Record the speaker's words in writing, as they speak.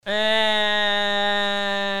And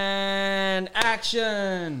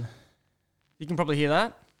action. You can probably hear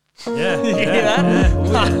that. Yeah. You hear that?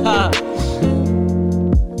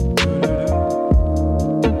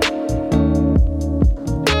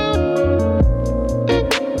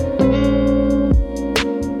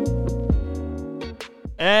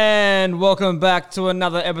 And welcome back to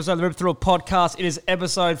another episode of the Rip Through Podcast. It is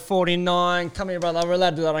episode 49. Come here, brother. We're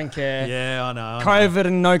allowed to do that. I don't care. Yeah, I know. COVID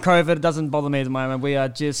and no COVID, it doesn't bother me at the moment. We are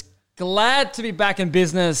just glad to be back in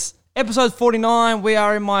business. Episode 49, we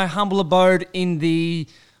are in my humble abode in the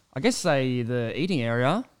eating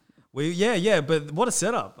area. But what a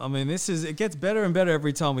setup. I mean, it gets better and better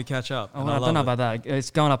every time we catch up. Oh, I don't know about that. It's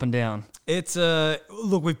going up and down. It's,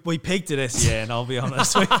 look, we peaked at SEN, I'll be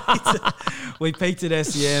honest. We peaked at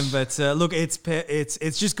SEN, but look, it's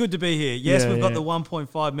just good to be here. Yes, we've got the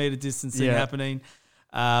 1.5 metre distancing happening.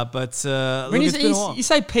 It's been a while. You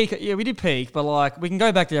say peak, yeah, we did peak, but like we can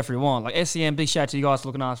go back there if we want. Like SEM, big shout out to you guys for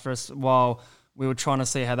looking after us while we were trying to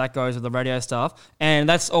see how that goes with the radio stuff, and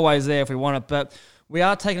that's always there if we want it. But we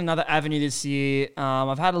are taking another avenue this year.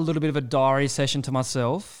 I've had a little bit of a diary session to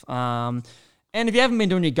myself, and if you haven't been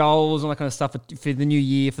doing your goals and that kind of stuff for the new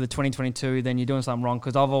year for the 2022, then you're doing something wrong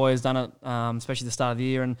because I've always done it, especially the start of the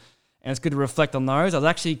year, and it's good to reflect on those. I was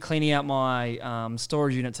actually cleaning out my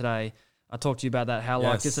storage unit today. I talked to you about that, how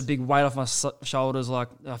like just a big weight off my shoulders. Like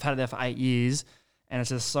I've had it there for 8 years, and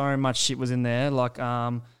it's just so much shit was in there. Like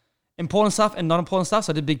important stuff and not important stuff.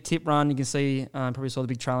 So I did a big tip run. You can see, probably saw the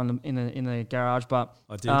big trailer in the garage. But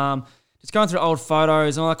I did. Just going through old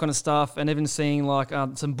photos and all that kind of stuff, and even seeing like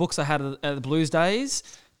some books I had at the Blues days,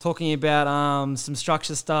 talking about some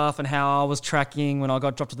structure stuff and how I was tracking when I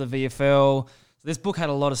got dropped to the VFL. So this book had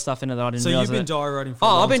a lot of stuff in it that I didn't realize. So you've been diary writing for a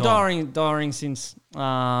long time. I've been diarying since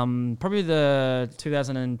probably the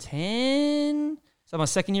 2010. So my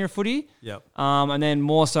second year of footy. Yep. And then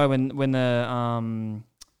more so when the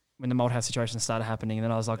Malthouse situation started happening, and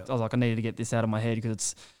then I was like, I needed to get this out of my head because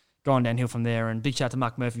it's gone downhill from there. And big shout out to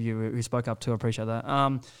Mark Murphy who spoke up too. I appreciate that.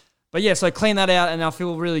 But yeah, so I cleaned that out and I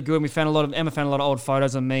feel really good. Emma found a lot of old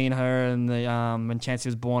photos of me and her and the when Chancey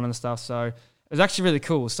was born and stuff. So it was actually really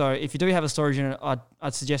cool. So if you do have a storage unit,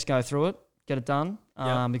 I'd suggest go through it, get it done,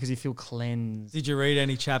 because you feel cleansed. Did you read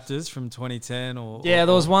any chapters from 2010 or? Yeah,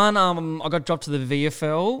 there was one. I got dropped to the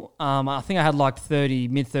VFL. I think I had like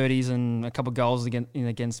mid-30s and a couple of goals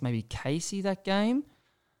against maybe Casey that game.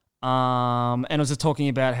 And I was just talking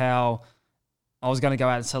about how I was going to go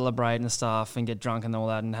out and celebrate and stuff and get drunk and all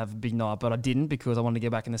that and have a big night, but I didn't because I wanted to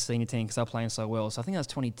get back in the senior team because they were playing so well. So I think that was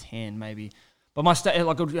 2010 maybe. But my I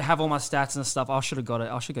would have all my stats and stuff. I should have got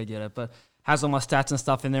it. I should go get it. But has all my stats and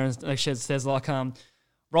stuff in there. And actually it says like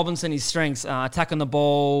Robinson, his strengths, attacking the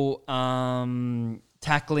ball,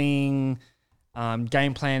 tackling,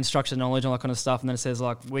 game plan, structure, knowledge, all that kind of stuff. And then it says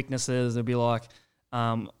like weaknesses. It'd be like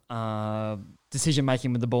decision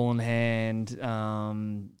making with the ball in hand,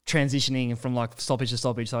 transitioning from like stoppage to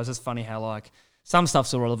stoppage. So it's just funny how like some stuff's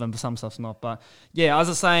still relevant, but some stuff's not. But yeah, as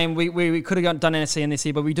I was saying, we could have done NSC in this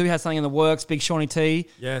year, but we do have something in the works. Big Shawnee T.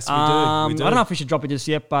 Yes, we do. I don't know if we should drop it just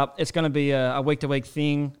yet, but it's going to be a week to week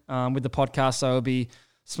thing with the podcast. So it'll be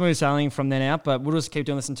smooth sailing from then out, but we'll just keep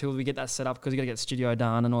doing this until we get that set up because we got to get the studio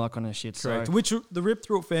done and all that kind of shit. Correct. So. Which the Rip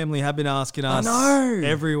Through It family have been asking us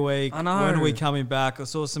every week. I know. When are we coming back? I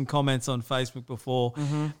saw some comments on Facebook before.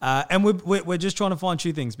 Mm-hmm. And we're just trying to find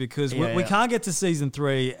two things because we can't get to season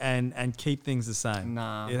 3 and keep things the same.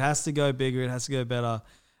 Nah. It has to go bigger. It has to go better.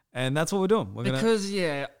 And that's what we're doing.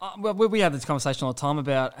 We have this conversation all the time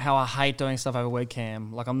about how I hate doing stuff over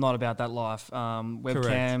webcam. Like, I'm not about that life. Webcam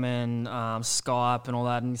Correct. and Skype and all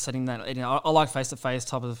that and setting that. I like face-to-face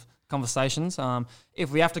type of conversations.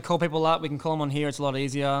 If we have to call people up, we can call them on here. It's a lot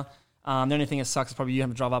easier. The only thing that sucks is probably you have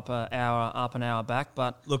to drive up an hour back.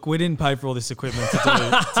 But look, we didn't pay for all this equipment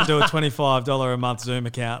to do a $25 a month Zoom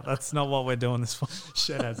account. That's not what we're doing this for.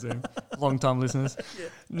 Shout out Zoom, long time listeners.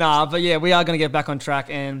 Nah, but yeah, we are going to get back on track.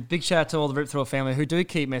 And big shout out to all the Rip Through It family who do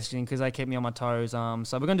keep messaging because they keep me on my toes. So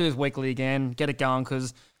we're going to do this weekly again, get it going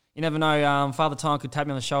because you never know. Father Time could tap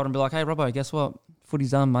me on the shoulder and be like, "Hey, Robbo, guess what? Footy's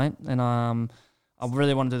done, mate." And I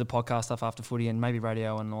really want to do the podcast stuff after footy and maybe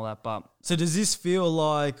radio and all that. But so does this feel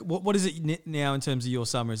like what is it now in terms of your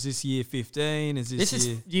summer? Is this year 15? Is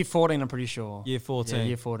year 14? I'm pretty sure. Year 14. Yeah,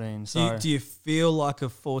 year 14. So do you feel like a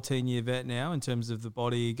 14-year vet now in terms of the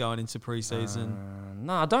body going into preseason?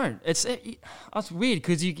 No, I don't. It's weird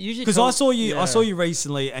because you usually I saw you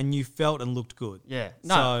recently and you felt and looked good. Yeah.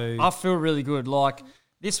 No, I feel really good. Like.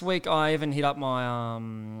 This week, I even hit up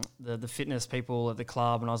my the fitness people at the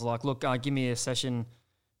club, and I was like, "Look, give me a session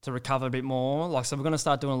to recover a bit more." Like, so we're going to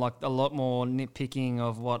start doing like a lot more nitpicking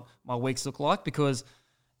of what my weeks look like because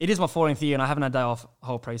it is my 14th year and I haven't had a day off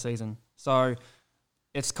whole preseason. So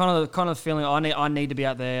it's kind of feeling I need to be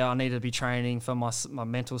out there. I need to be training for my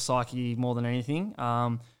mental psyche more than anything.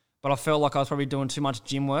 But I felt like I was probably doing too much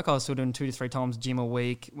gym work. I was still doing 2 to 3 times gym a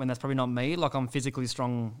week when that's probably not me. Like I'm physically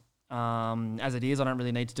strong as it is. I don't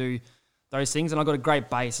really need to do those things. And I got a great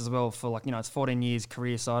base as well for like, it's 14 years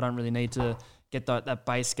career. So I don't really need to get that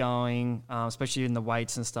base going, especially in the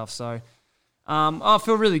weights and stuff. So I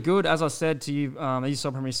feel really good. As I said to you, you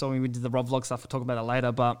probably saw me, we did the Rob vlog stuff. We'll talk about it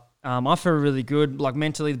later. But I feel really good. Like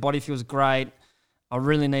mentally, the body feels great. I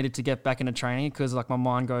really needed to get back into training because like my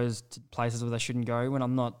mind goes to places where they shouldn't go when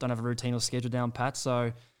don't have a routine or schedule down pat.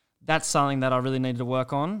 So that's something that I really needed to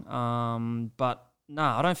work on. But no,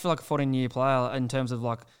 I don't feel like a 14-year player in terms of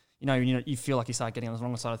like, you feel like you start getting on the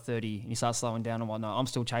wrong side of 30 and you start slowing down and whatnot. I'm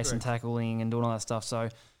still chasing, tackling and doing all that stuff. So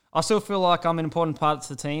I still feel like I'm an important part of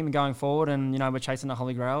the team and going forward and, we're chasing the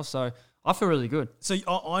Holy Grail. So I feel really good. So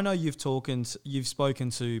I know you've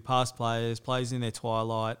spoken to past players in their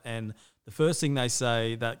twilight, and the first thing they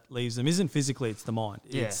say that leaves them isn't physically, it's the mind.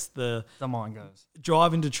 Yeah, it's the mind goes.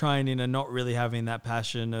 Driving to training and not really having that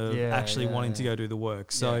passion of wanting to go do the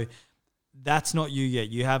work. So that's not you yet.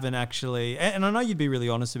 You haven't actually, and I know you'd be really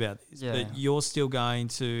honest about this, but you're still going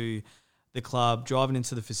to the club, driving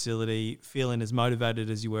into the facility, feeling as motivated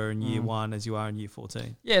as you were in year 1 as you are in year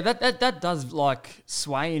 14. Yeah, that does like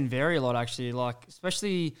sway and vary a lot actually. Like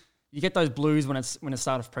especially you get those blues when it's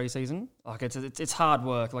start of preseason. Like it's hard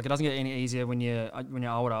work. Like it doesn't get any easier when you're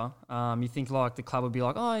older. You think like the club would be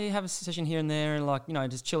like, oh, you have a session here and there, and like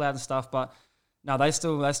just chill out and stuff. But no, they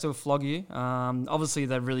still flog you. Obviously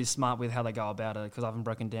they're really smart with how they go about it because I haven't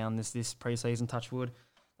broken down this preseason, touch wood,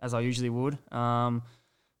 as I usually would.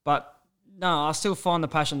 But no, I still find the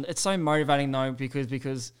passion. It's so motivating though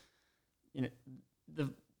because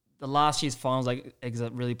the last year's finals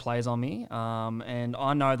exit really plays on me. And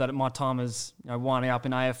I know that my time is winding up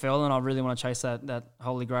in AFL and I really want to chase that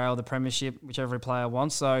Holy Grail, the premiership, which every player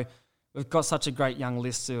wants. So we've got such a great young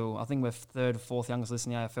list still. I think we're 3rd or 4th youngest list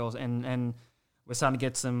in the AFL and we're starting to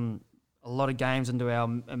get a lot of games into our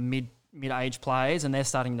mid-age players and they're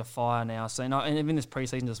starting to fire now. So and even this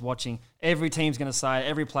preseason, just watching, every team's going to say it,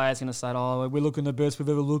 every player's going to say, oh, we're looking the best we've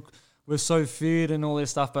ever looked. We're so fit and all this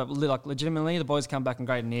stuff. But like legitimately, the boys come back in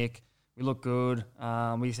great nick. We look good.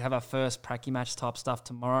 We have our first pracky match type stuff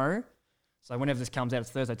tomorrow. So whenever this comes out, it's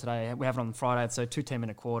Thursday today. We have it on Friday. So 2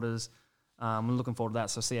 10-minute quarters. I'm looking forward to that.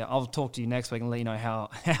 So I'll talk to you next week and let you know how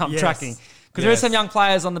I'm tracking. Because there are some young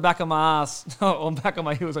players on the back of my ass, on the back of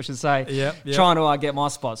my heels, I should say, trying to get my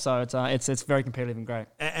spot. So it's very competitive and great.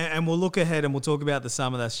 And we'll look ahead and we'll talk about the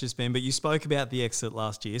summer that's just been. But you spoke about the exit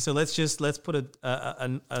last year. So let's put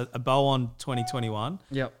a bow on 2021.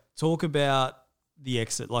 Yep. Talk about the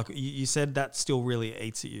exit. Like you said, that still really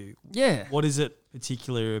eats at you. Yeah. What is it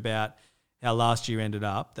particular about how last year ended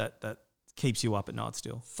up that keeps you up at night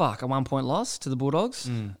still? A 1 point loss to the Bulldogs.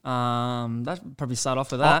 That probably start off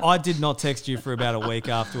with that. I did not text you for about a week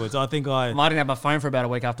afterwards. I think I didn't have my phone for about a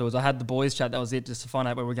week afterwards. I had the boys chat. That was it, just to find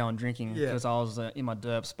out where we're going drinking because I was in my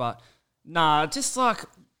derps. But just like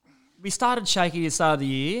we started shaky at the start of the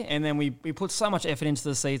year, and then we put so much effort into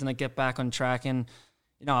the season to get back on track, and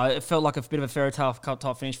it felt like a bit of a fairy tale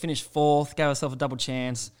top finish. Finished 4th, gave ourselves a double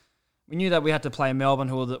chance. We knew that we had to play Melbourne,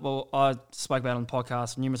 who I spoke about on the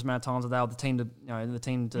podcast numerous amount of times that they were the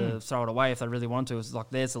team to throw it away if they really wanted to. It was like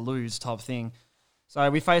theirs to lose type thing. So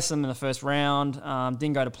we faced them in the first round.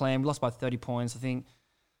 Didn't go to plan. We lost by 30 points. I think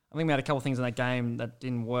we had a couple of things in that game that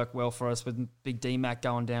didn't work well for us, with Big D-Mac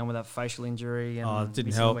going down with that facial injury. And it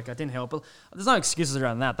didn't help. It didn't help. But there's no excuses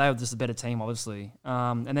around that. They were just a better team, obviously.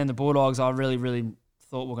 And then the Bulldogs, I really, really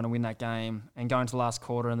thought we were going to win that game and go into the last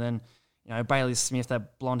quarter, and then Bailey Smith,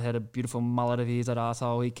 that blonde-headed, beautiful mullet of his, that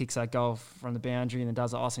arsehole, he kicks that goal from the boundary and then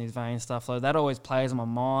does the ice in his vein stuff. So that always plays on my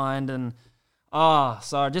mind. And,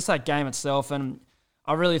 so just that game itself. And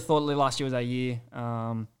I really thought last year was our year.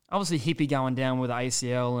 Obviously, Hippie going down with the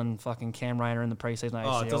ACL and fucking Cam Rayner in the preseason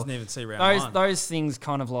ACL. It doesn't even see round 1. Those things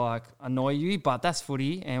kind of like annoy you, but that's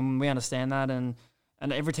footy and we understand that. And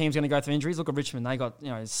every team's going to go through injuries. Look at Richmond. They got,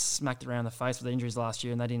 smacked around the face with the injuries last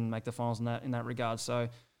year and they didn't make the finals in that regard. So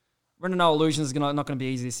we're under no illusions it's not going to be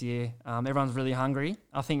easy this year. Everyone's really hungry.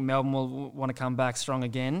 I think Melbourne will want to come back strong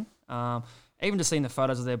again. Even just seeing the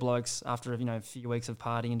photos of their blokes after a few weeks of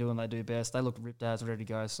partying and doing what they do best, they look ripped as ready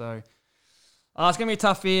to go. So it's going to be a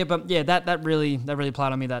tough year, but yeah, that really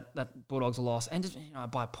played on me, that Bulldogs loss, and just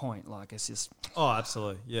by a point, like it's just. Oh,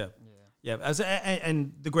 absolutely, yeah. Yeah,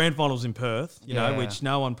 and the grand finals in Perth, you know, which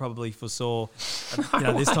no one probably foresaw,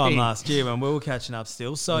 this time last year when we were catching up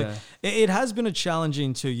still. So it has been a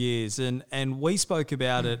challenging 2 years, and we spoke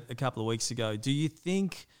about it a couple of weeks ago. Do you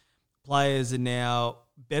think players are now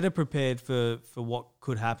better prepared for what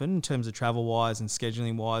could happen in terms of travel-wise and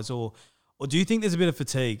scheduling-wise, or do you think there's a bit of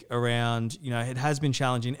fatigue around, it has been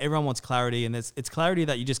challenging, everyone wants clarity, and it's clarity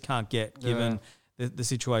that you just can't get given the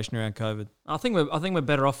situation around COVID? I think we're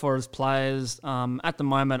better off for as players. At the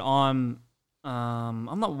moment, I'm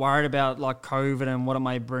not worried about like COVID and what it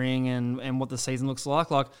may bring and what the season looks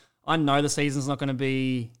like. Like I know the season's not going to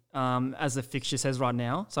be as the fixture says right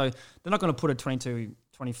now. So they're not going to put a 22,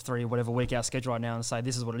 23, whatever week out schedule right now and say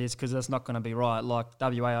this is what it is, because that's not going to be right. Like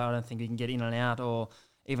WA, I don't think you can get in and out, or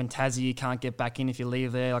even Tassie, you can't get back in if you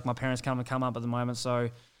leave there. Like my parents can't come up at the moment, so.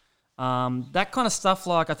 That kind of stuff,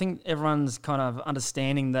 like I think everyone's kind of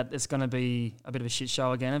understanding that it's going to be a bit of a shit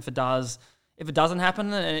show again. If it doesn't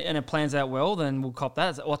happen and it plans out well, then we'll cop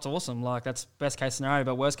that. That's awesome. Like that's best case scenario.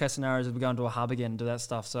 But worst case scenario is we go into a hub again and do that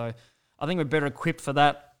stuff. So I think we're better equipped for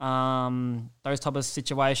that. Those type of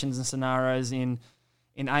situations and scenarios in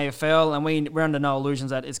AFL, and we're under no illusions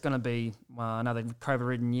that it's going to be another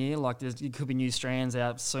COVID-ridden year. Like it could be new strands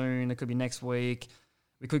out soon. It could be next week.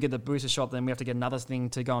 We could get the booster shot, then we have to get another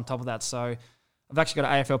thing to go on top of that. So I've actually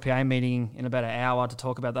got an AFLPA meeting in about an hour to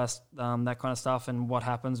talk about that kind of stuff and what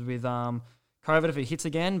happens with COVID if it hits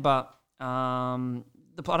again. But I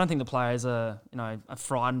don't think the players are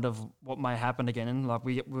frightened of what may happen again. And like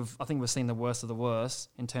I think we've seen the worst of the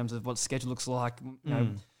worst in terms of what schedule looks like.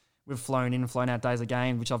 We've flown in and flown out days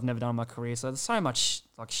again, which I've never done in my career. So there's so much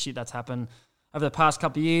like shit that's happened over the past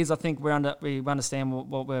couple of years. I think we understand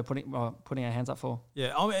what we're putting our hands up for.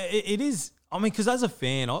 Yeah, I mean, it is. I mean, because as a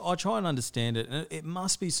fan, I try and understand it, and it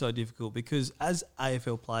must be so difficult because as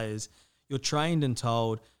AFL players, you're trained and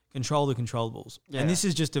told control the controllables, and this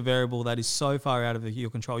is just a variable that is so far out of your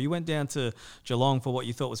control. You went down to Geelong for what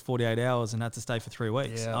you thought was 48 hours and had to stay for 3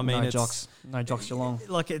 weeks. Yeah, I mean, no jocks Geelong.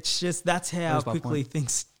 Like it's just that's how quickly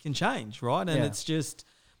things can change, right? And it's just.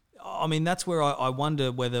 I mean, that's where I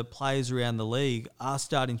wonder whether players around the league are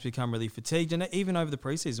starting to become really fatigued. And even over the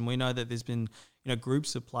preseason, we know that there's been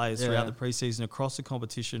groups of players throughout the preseason across the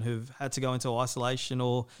competition who've had to go into isolation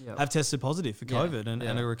or have tested positive for COVID and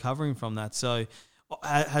are recovering from that. So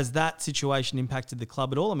has that situation impacted the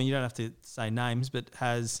club at all? I mean, you don't have to say names, but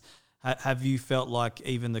have you felt like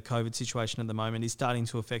even the COVID situation at the moment is starting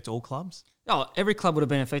to affect all clubs? Oh, every club would have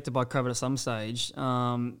been affected by COVID at some stage.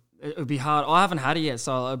 It would be hard. I haven't had it yet,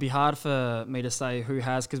 so it would be hard for me to say who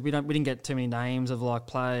has, because we didn't get too many names of like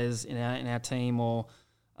players in our team, or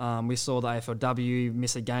we saw the AFLW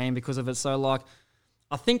miss a game because of it. So like,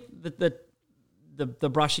 I think that the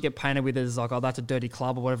brush you get painted with is like, oh, that's a dirty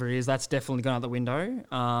club or whatever it is. That's definitely gone out the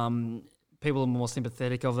window. People are more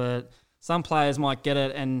sympathetic of it. Some players might get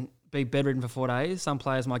it and be bedridden for 4 days. Some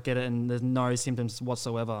players might get it and there's no symptoms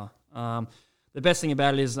whatsoever. The best thing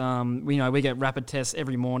about it is, we get rapid tests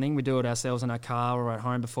every morning. We do it ourselves in our car or at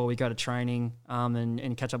home before we go to training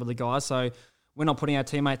and catch up with the guys. So we're not putting our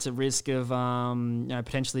teammates at risk of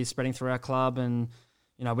potentially spreading through our club. And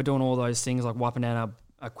we're doing all those things like wiping down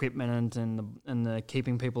our equipment and the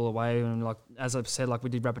keeping people away. And like as I've said, like we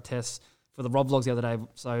did rapid tests for the Rob vlogs the other day.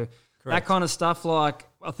 So that kind of stuff, like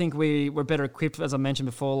I think we're better equipped, as I mentioned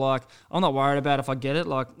before. Like I'm not worried about if I get it.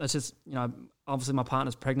 Like it's just obviously my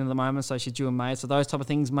partner's pregnant at the moment, so she's due in May. So those type of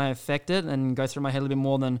things may affect it and go through my head a little bit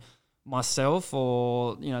more than myself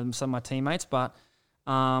or some of my teammates. But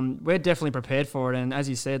we're definitely prepared for it. And as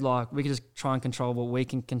you said, like we can just try and control what we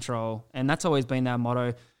can control, and that's always been our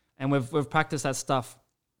motto. And we've practiced that stuff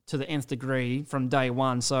to the nth degree from day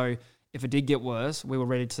one. So if it did get worse, we were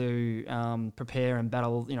ready to prepare and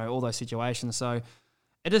battle, all those situations. So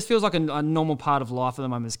it just feels like a normal part of life at the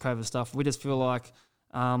moment, this COVID stuff. We just feel like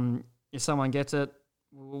if someone gets it,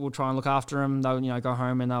 we'll try and look after them. They'll, go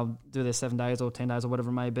home and they'll do their 7 days or 10 days or whatever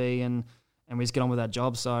it may be, and we just get on with that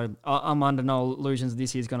job. So I'm under no illusions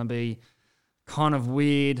this year's going to be kind of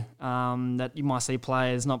weird, that you might see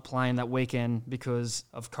players not playing that weekend because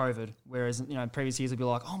of COVID. Whereas, previous years would be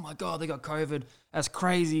like, oh my God, they got COVID. That's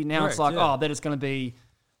crazy. Now it's like, oh, then it's going to be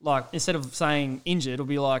like, instead of saying injured, it'll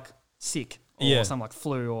be like sick or something like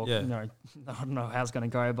flu or, I don't know how it's going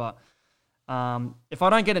to go. But if I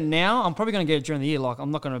don't get it now, I'm probably going to get it during the year. Like,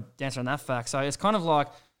 I'm not going to dance around that fact. So it's kind of like,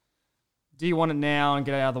 do you want it now and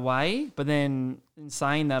get it out of the way? But then in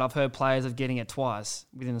saying that, I've heard players of getting it twice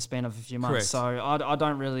within the span of a few months. Correct. So I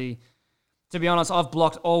don't really, to be honest, I've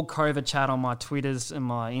blocked all COVID chat on my Twitters and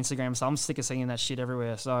my Instagram. So I'm sick of seeing that shit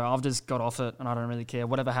everywhere. So I've just got off it and I don't really care.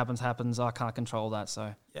 Whatever happens, happens. I can't control that.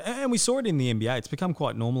 So Yeah, and we saw it in the NBA. It's become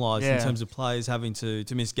quite normalised in terms of players having to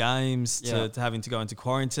miss games, to having to go into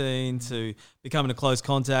quarantine, to becoming a close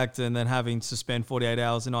contact, and then having to spend 48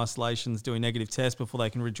 hours in isolations doing negative tests before they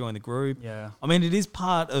can rejoin the group. Yeah. I mean, it is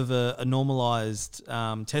part of a normalised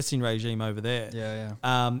testing regime over there.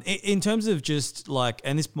 Yeah. In terms of just like,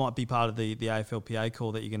 and this might be part of the AFLPA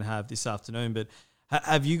call that you're going to have this afternoon, but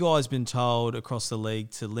have you guys been told across the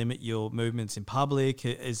league to limit your movements in public?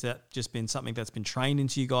 Has that just been something that's been trained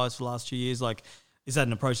into you guys for the last few years? Like, is that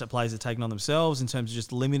an approach that players have taken on themselves in terms of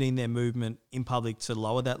just limiting their movement in public to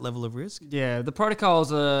lower that level of risk? Yeah, the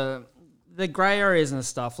protocols are the grey areas and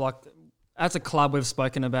stuff. Like, as a club, we've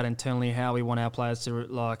spoken about internally how we want our players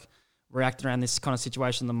to react around this kind of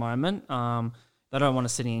situation at the moment. They don't want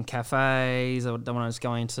us sitting in cafes. They don't want us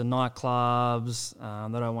going to nightclubs.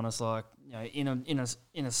 They don't want us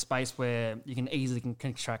in a space where you can easily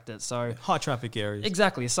contract it. So high traffic areas.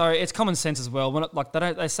 Exactly. So it's common sense as well. When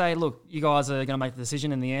they say, look, you guys are going to make the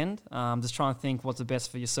decision in the end. Just try and think what's the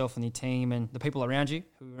best for yourself and your team and the people around you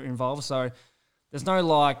who are involved. So there's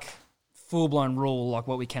no full blown rule like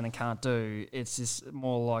what we can and can't do. It's just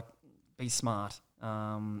more like be smart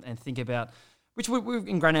and think about. Which we've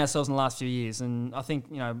ingrained ourselves in the last few years, and I think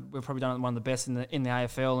we've probably done one of the best in the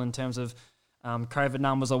AFL in terms of COVID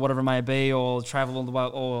numbers or whatever it may be, or travel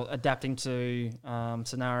or adapting to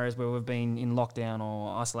scenarios where we've been in lockdown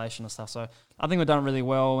or isolation and stuff. So I think we've done really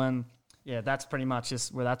well, and that's pretty much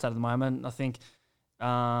just where that's at the moment. I think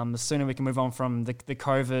the sooner we can move on from the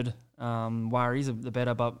COVID worries, the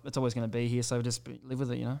better. But it's always going to be here, so just live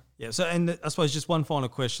with it, Yeah. So, and I suppose just one final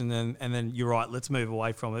question, and then you're right. Let's move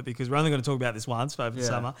away from it because we're only going to talk about this once over the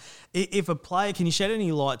summer. If a player, can you shed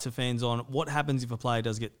any light to fans on what happens if a player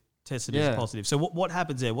does get tested as positive? So what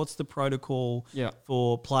happens there? What's the protocol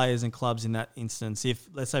for players and clubs in that instance? If,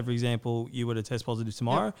 let's say, for example, you were to test positive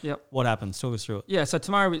tomorrow, what happens? Talk us through it. Yeah, so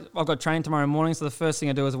tomorrow, I've got training tomorrow morning, so the first thing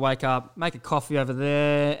I do is wake up, make a coffee over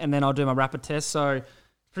there, and then I'll do my rapid test. So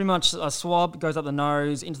pretty much a swab goes up the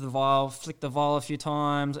nose, into the vial, flick the vial a few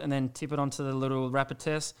times, and then tip it onto the little rapid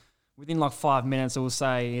test. Within 5 minutes, it will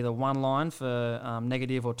say either one line for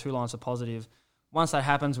negative or 2 lines for positive. Once that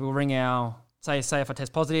happens, we'll ring our... Say if I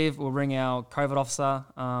test positive, we'll ring our COVID officer,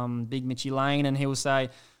 Big Mitchy Lane, and he will say,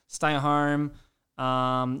 stay at home.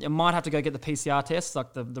 You might have to go get the PCR test,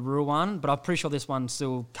 like the rural one, but I'm pretty sure this one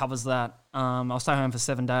still covers that. I'll stay home for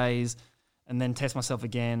 7 days and then test myself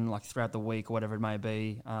again throughout the week or whatever it may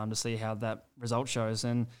be to see how that result shows.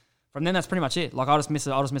 And from then, that's pretty much it. I'll just miss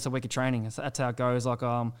a week of training. That's how it goes.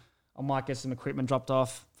 I might get some equipment dropped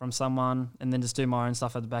off from someone and then just do my own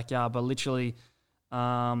stuff at the backyard. But literally...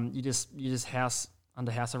 you just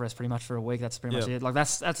under house arrest pretty much for a week. That's pretty much it.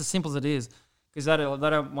 That's as simple as it is, because they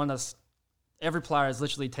don't want us. Every player is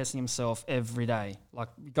literally testing himself every day.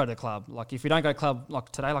 Go to the club. If you don't go to the club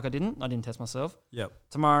today, I didn't test myself. Yep.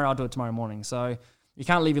 Tomorrow I'll do it tomorrow morning. So you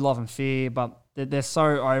can't live your life in fear. But they're so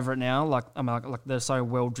over it now. They're so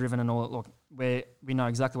well driven and all. Where we know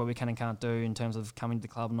exactly what we can and can't do in terms of coming to the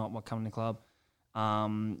club, not what coming to the club.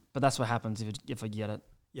 But that's what happens if I get it.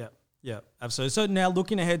 Yeah. Yeah, absolutely. So now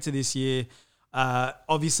looking ahead to this year,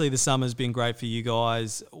 obviously the summer's been great for you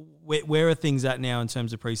guys. Where are things at now in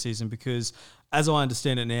terms of preseason? Because as I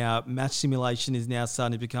understand it now, match simulation is now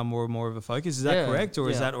starting to become more and more of a focus. Is that correct? Or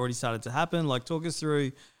has that already started to happen? Talk us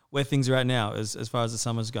through where things are at now as far as the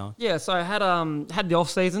summer's going. Yeah, so I had the off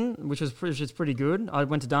season, which was pretty good. I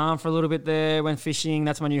went to Darwin for a little bit there, went fishing.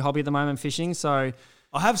 That's my new hobby at the moment, fishing. So...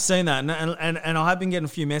 I have seen that, and I have been getting a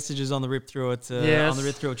few messages on the Rip Through It on the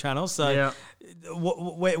Rip Through It channel. So,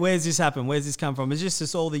 where's this happen? Where's this come from? Is this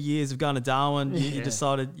just all the years of going to Darwin? You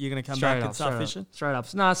decided you're going to come back and start fishing? Straight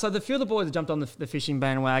up. No, so the few of the boys that jumped on the fishing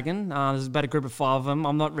bandwagon. There's about a group of 5 of them.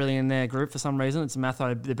 I'm not really in their group for some reason. It's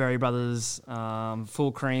Matho, the Berry Brothers,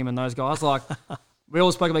 Full Cream, and those guys. We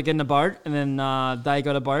all spoke about getting a boat, and then they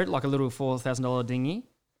got a boat, a little $4,000 dinghy,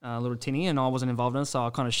 a little tinny, and I wasn't involved in it, so I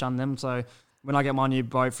kind of shunned them. So. When I get my new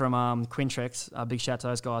boat from Quintrex, big shout out to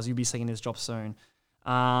those guys, you'll be seeing this drop soon.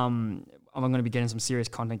 I'm going to be getting some serious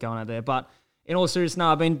content going out there. But in all seriousness,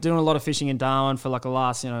 I've been doing a lot of fishing in Darwin for the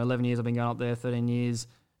last 11 years. I've been going up there, 13 years.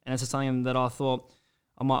 And it's just something that I thought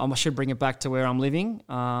I should bring it back to where I'm living.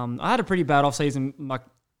 I had a pretty bad off-season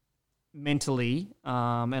mentally,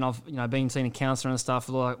 and I've been seeing a counsellor and stuff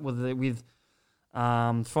with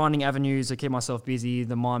finding avenues to keep myself busy,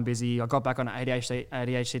 the mind busy. I got back on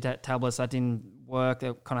ADHD tablets. That didn't work.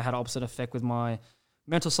 That kind of had an opposite effect with my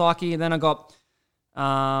mental psyche. And then I got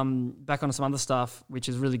back onto some other stuff, which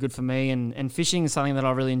is really good for me. And fishing is something that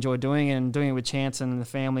I really enjoy doing, and doing it with Chance and the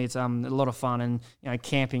family. It's a lot of fun, and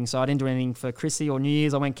camping. So I didn't do anything for Chrissy or New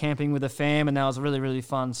Year's. I went camping with the fam, and that was really, really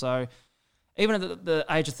fun. So even at the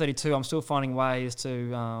age of 32, I'm still finding ways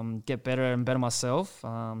to get better and better myself.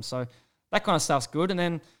 So that kind of stuff's good. And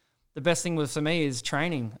then the best thing for me is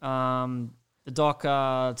training. The doc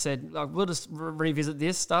said, like, we'll just revisit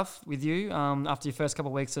this stuff with you after your first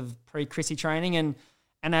couple of weeks of pre-Chrissy training.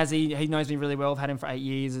 And as he knows me really well, I've had him for 8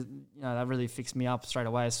 years, that really fixed me up straight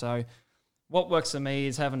away. So what works for me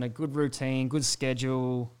is having a good routine, good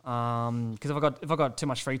schedule. Because if I got too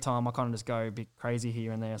much free time, I kind of just go a bit crazy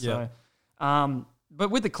here and there. So,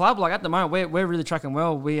 but with the club, like at the moment, we're really tracking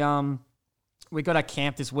well. We got our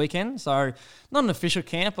camp this weekend, so not an official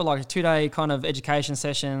camp, but like a 2-day kind of education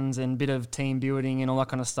sessions and a bit of team building and all that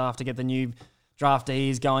kind of stuff to get the new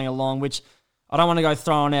draftees going along, which I don't want to go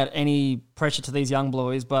throwing out any pressure to these young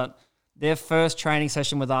boys, but their first training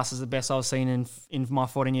session with us is the best I've seen in my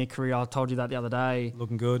 14-year career. I told you that the other day.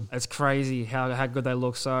 Looking good. It's crazy how good they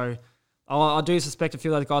look. So I do suspect a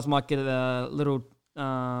few of those guys might get a little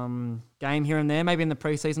game here and there, maybe in the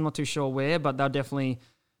preseason, not too sure where, but they'll definitely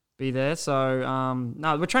be there. So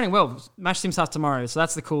no, we're training well. Match sim starts tomorrow, so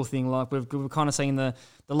that's the cool thing. Like we're kind of seeing the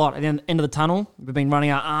light at the end of the tunnel. We've been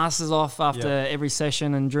running our asses off after every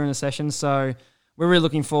session and during the session, so we're really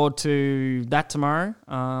looking forward to that tomorrow.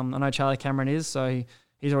 I know Charlie Cameron is, so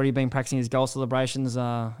he's already been practicing his goal celebrations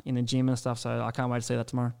in the gym and stuff, so I can't wait to see that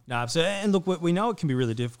tomorrow. No, so, and look, we know it can be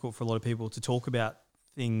really difficult for a lot of people to talk about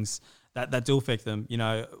things that do affect them,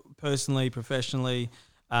 personally, professionally.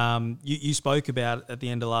 You spoke about at the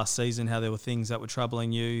end of last season how there were things that were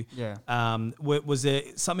troubling you. Yeah. Was there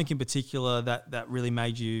something in particular that really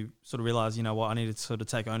made you sort of realise, I need to sort of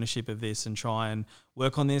take ownership of this and try and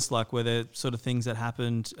work on this? Like, were there sort of things that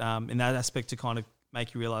happened in that aspect to kind of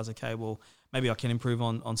make you realise, okay, well, maybe I can improve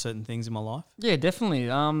on certain things in my life? Yeah, definitely.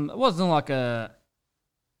 It wasn't like a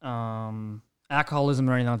alcoholism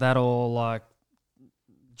or anything like that, or like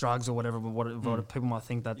drugs or whatever, what people might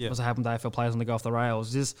think that was happened to AFL players when they go off the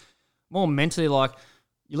rails. Just more mentally, like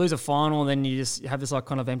you lose a final and then you just have this like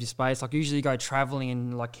kind of empty space. Like usually you go traveling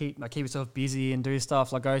and like keep yourself busy and do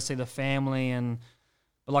stuff, like go see the family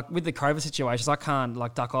but like with the COVID situations, I can't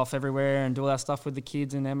like duck off everywhere and do all that stuff with the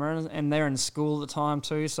kids and Emma, and they're in school at the time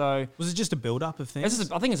too. So was it just a build up of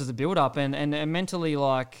things? I think it's just a build up and mentally,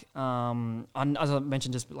 like as I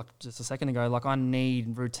mentioned just a second ago, like I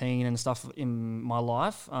need routine and stuff in my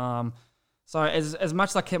life. So as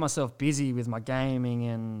much as I kept myself busy with my gaming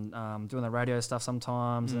and doing the radio stuff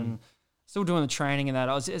sometimes and still doing the training and that,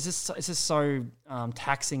 it's just so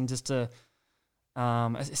taxing just to.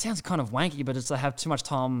 It sounds kind of wanky, but it's to have too much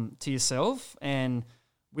time to yourself. And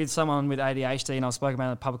with someone with ADHD, and I've spoken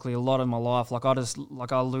about it publicly a lot in my life, like I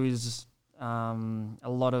lose a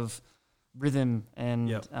lot of rhythm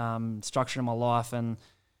and structure in my life. And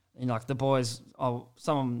like the boys,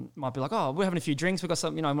 someone might be like, "Oh, we're having a few drinks. We've got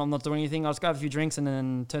some, I'm not doing anything. I'll just go have a few drinks," and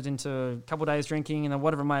then turns into a couple of days drinking, and then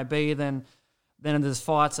whatever it may be. Then there's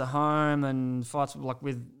fights at home and fights like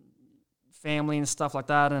with family and stuff like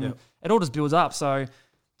that, and it all just builds up. So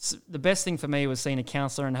the best thing for me was seeing a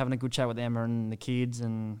counsellor and having a good chat with Emma and the kids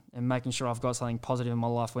and making sure I've got something positive in my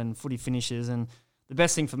life when footy finishes. And the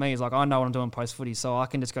best thing for me is like I know what I'm doing post-footy, so I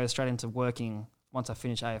can just go straight into working once I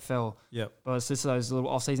finish AFL. But it's just those little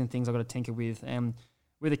off-season things I've got to tinker with. And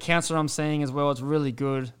with the counsellor I'm seeing as well, it's really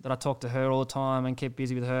good that I talk to her all the time and keep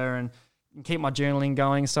busy with her and keep my journaling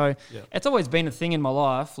going. So it's always been a thing in my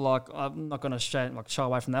life. Like I'm not going to shy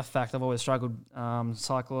away from that fact. I've always struggled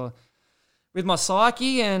with my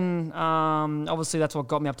psyche, and obviously that's what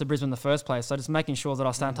got me up to Brisbane in the first place. So just making sure that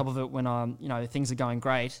I stay on top of it when things are going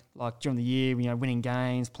great, like during the year, winning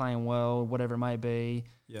games, playing well, whatever it may be.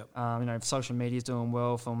 Social media is doing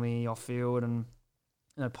well for me off field, and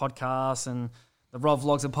podcasts and the Rob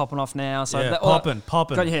vlogs are popping off now. So popping.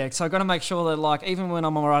 So I've got to make sure that like even when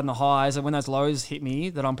I'm riding the highs and when those lows hit me,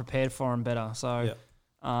 that I'm prepared for them better. So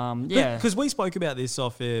because we spoke about this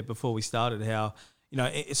off air before we started, how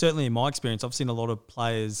certainly in my experience, I've seen a lot of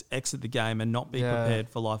players exit the game and not be prepared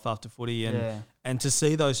for life after footy, and to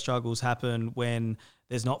see those struggles happen when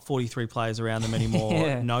there's not 43 players around them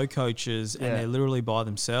anymore, no coaches, and they're literally by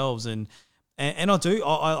themselves. And I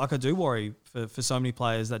do worry for so many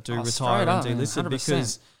players that do retire and delisted,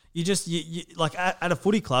 because you like at a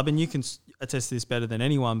footy club, and you can attest to this better than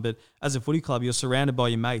anyone, but as a footy club, you're surrounded by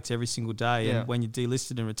your mates every single day, and when you're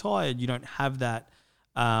delisted and retired, you don't have that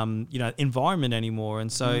environment anymore,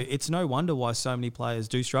 and so it's no wonder why so many players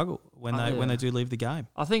do struggle when they do leave the game.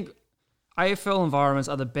 I think AFL environments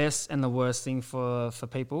are the best and the worst thing for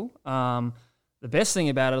people. The best thing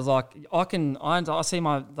about it is like I see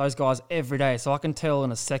those guys every day, so I can tell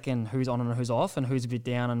in a second who's on and who's off and who's a bit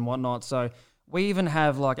down and whatnot. So we even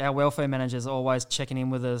have like our welfare managers always checking in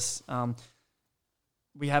with us.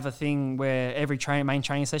 we have a thing where every main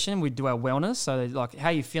training session we do our wellness. So like, how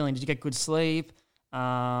are you feeling? Did you get good sleep?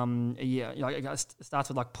 It starts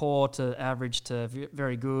with like poor to average to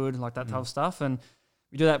very good, like that type of stuff. And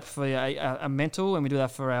we do that for a mental, and we do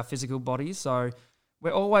that for our physical bodies. So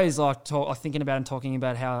we're always like thinking about and talking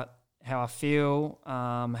about how I feel,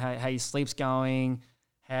 how your sleep's going,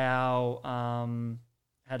 how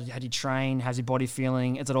do you train, how's your body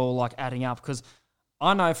feeling? Is it all like adding up? Because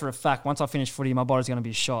I know for a fact once I finish footy, my body's going to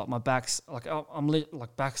be shot. My back's like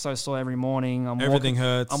back so sore every morning. Everything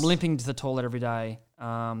hurts. I'm limping to the toilet every day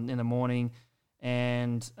in the morning,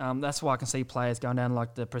 and that's why I can see players going down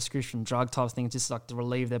like the prescription drug type thing, just like to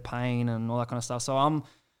relieve their pain and all that kind of stuff. So I'm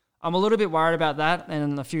a little bit worried about that,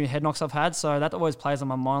 and a few head knocks I've had. So that always plays on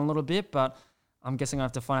my mind a little bit, but I'm guessing I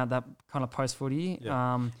have to find out that kind of post-footy.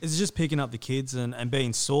 Yeah. Is it just picking up the kids and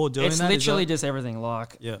being sore doing that? It's literally just everything.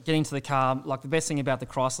 Like getting to the car. Like the best thing about the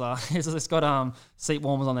Chrysler is it's got seat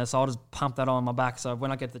warmers on there, so I'll just pump that on my back. So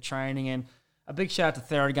when I get to the training, and a big shout out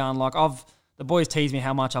to Theragun. Like the boys tease me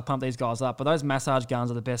how much I pump these guys up, but those massage guns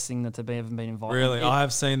are the best thing that's ever been involved. Really? I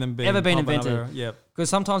have seen them ever been invented. Yep. Because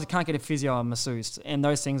sometimes you can't get a physio or masseuse, and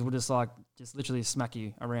those things will just literally smack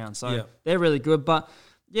you around. So they're really good. But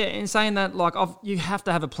yeah, in saying that, like you have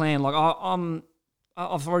to have a plan. Like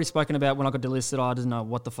I've already spoken about when I got delisted, I didn't know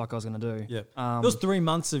what the fuck I was going to do. Yeah, it was 3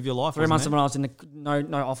 months of your life. 3 months when I was in no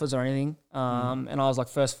offers or anything. And I was like,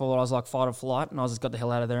 first of all, I was like fight or flight, and I just got the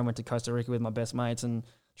hell out of there and went to Costa Rica with my best mates and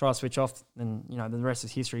tried to switch off. And the rest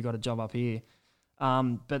is history. Got a job up here.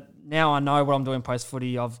 But now I know what I'm doing post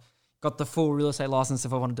footy. I've got the full real estate license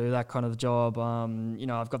if I want to do that kind of job.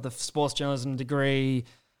 I've got the sports journalism degree.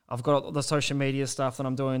 I've got the social media stuff that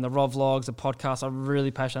I'm doing, the raw vlogs, the podcast. I'm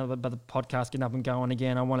really passionate about the podcast getting up and going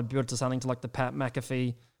again. I want to build to something to like the Pat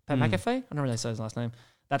McAfee. McAfee? I don't really say his last name.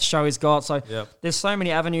 That show he's got. So there's so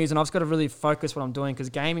many avenues, and I've just got to really focus what I'm doing because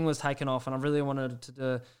gaming was taken off, and I really wanted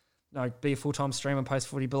to be a full-time streamer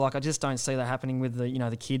post-footy, but like I just don't see that happening with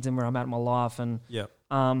the kids and where I'm at in my life. And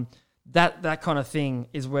that kind of thing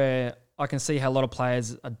is where I can see how a lot of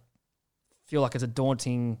players feel like it's a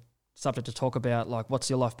daunting subject to talk about, like what's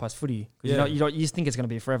your life post footy? You just think it's going to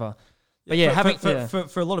be forever. But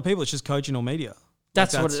for a lot of people, it's just coaching or media.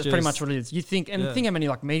 That's pretty much what it is. You think think how many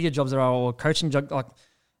like media jobs there are or coaching jobs, like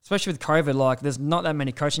especially with COVID, like there's not that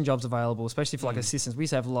many coaching jobs available, especially for like assistants. We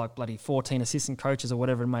used to have like bloody 14 assistant coaches or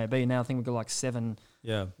whatever it may be. Now I think we've got like 7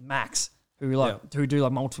 max who do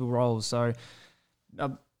like multiple roles. So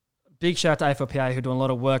big shout out to A4PA who are doing a lot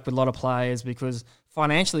of work with a lot of players, because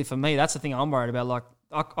financially for me, that's the thing I'm worried about. Like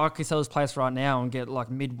I could sell this place right now and get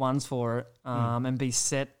like mid ones for it and be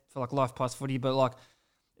set for like life post footy. But like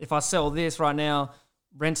if I sell this right now,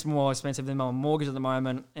 rent's more expensive than my mortgage at the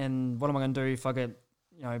moment. And what am I going to do if I get,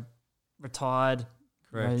 retired?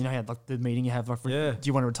 Correct. You know, like the meeting you have, like, do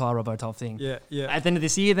you want to retire, Robbo type thing? Yeah. At the end of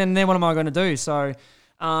this year, then what am I going to do? So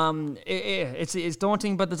it's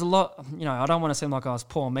daunting, but there's a lot, I don't want to seem like I was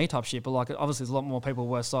poor me type shit, but like obviously there's a lot more people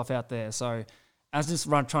worse off out there. So I was just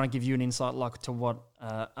trying to give you an insight like to what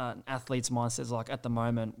an athlete's mindset is like at the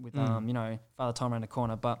moment with, Father Time around the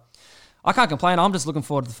corner. But I can't complain. I'm just looking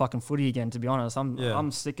forward to the fucking footy again, to be honest.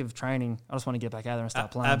 I'm sick of training. I just want to get back out there and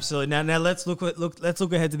start playing. Absolutely. Now let's look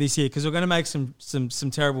ahead to this year, because we're going to make some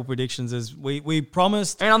terrible predictions as we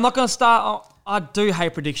promised. And I'm not going to start. I do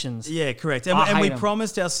hate predictions. Yeah, correct. And we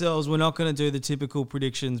promised ourselves we're not going to do the typical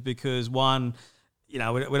predictions because one, we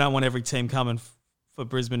don't want every team coming for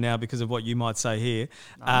Brisbane now because of what you might say here,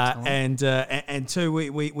 and two,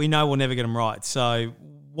 we know we'll never get them right. So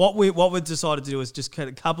what we've decided to do is just get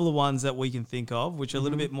a couple of ones that we can think of, which are a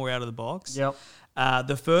little bit more out of the box. Yep.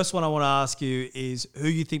 The first one I want to ask you is who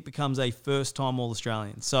you think becomes a first-time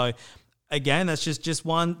All-Australian. So again, that's just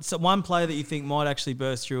one player that you think might actually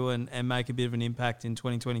burst through and make a bit of an impact in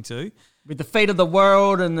 2022. With the fate of the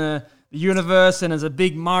world and the universe, and as a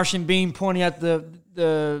big Martian beam pointing at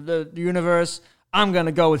the universe, I'm going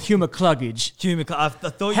to go with Hugh McCluggage. I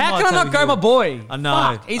thought How can I not go my boy? I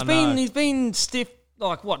know. Fuck. He's been stiff,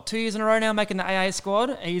 2 years in a row now, making the AA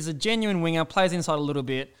squad. He's a genuine winger, plays inside a little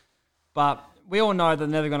bit, but we all know they're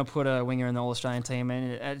never going to put a winger in the All-Australian team,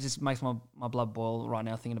 and it just makes my blood boil right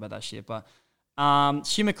now thinking about that shit. But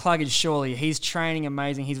Hugh McCluggage, surely, he's training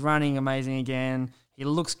amazing. He's running amazing again. He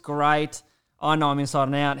looks great. I know him inside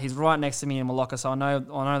and out. He's right next to me in my locker, so I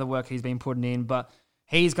know the work he's been putting in, but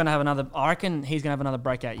he's going to have I reckon he's going to have another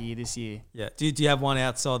breakout year this year. Yeah. Do you have one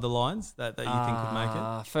outside the lines that you think could make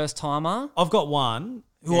it? First timer? I've got one.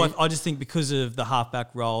 who I just think because of the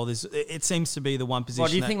halfback role, it seems to be the one position.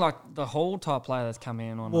 Well, do you think like the Hall type player that's come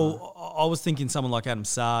in? I was thinking someone like Adam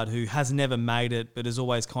Sard, who has never made it, but has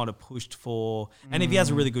always kind of pushed for. And if he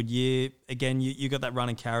has a really good year, again, you got that run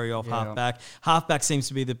and carry off halfback. Halfback seems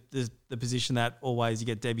to be the position that always you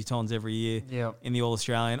get debutants every year in the All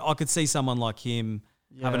Australian. I could see someone like him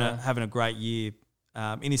having a great year.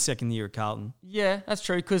 In his second year at Carlton. Yeah, that's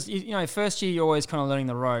true. Because, first year you're always kind of learning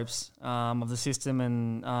the ropes of the system.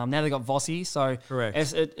 And now they've got Vossi. So correct.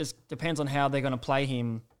 It depends on how they're going to play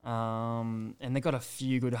him. And they've got a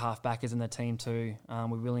few good halfbackers in their team too,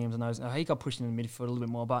 with Williams and those. He got pushed in the midfield a little bit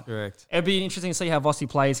more. But correct. It'd be interesting to see how Vossi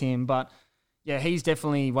plays him. But, yeah, he's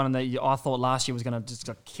definitely one of the – I thought last year was going to just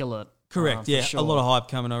kill it. Correct, sure. A lot of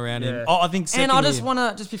hype coming around him. I think and I just want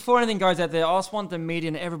to, just before anything goes out there, I just want the media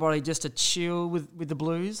and everybody just to chill with the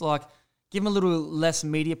Blues. Like, give them a little less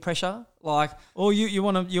media pressure. Like, or you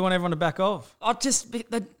want everyone to back off.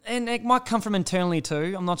 And it might come from internally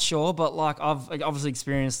too. I'm not sure, but like I've obviously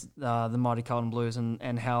experienced the mighty Carlton Blues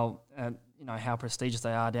and how how prestigious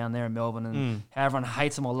they are down there in Melbourne and how everyone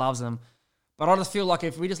hates them or loves them. But I just feel like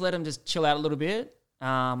if we just let them just chill out a little bit.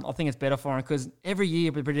 I think it's better for him because every year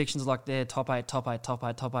the predictions are like they're top 8, top 8, top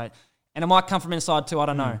 8, top 8. And it might come from inside too, I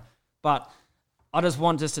don't know. But I just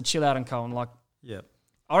want to chill out and Colin. Like,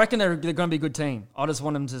 I reckon they're going to be a good team. I just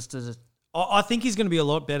want them to I think he's going to be a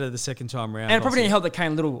lot better the second time round. And it probably didn't help that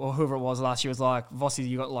Kane Little or whoever it was last year was like, Vossi,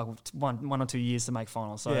 you got like one or 2 years to make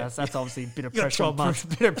finals. So that's obviously a bit of pressure.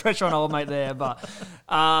 Bit of pressure on old mate there. But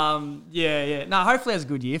no, hopefully has a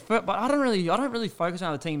good year. But I don't really focus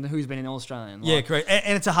on the team who's been in All-Australian. Like, correct.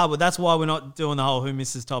 And it's a hard one. That's why we're not doing the whole who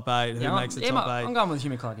misses top 8, who makes the top 8. I'm going with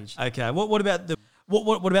Hugh McCluggage. Okay. What about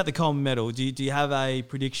the Coleman medal? Do you have a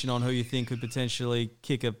prediction on who you think could potentially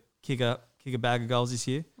kick a bag of goals this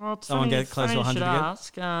year? Well, someone get close to 100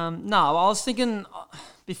 again? No, I was thinking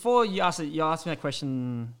before you asked me that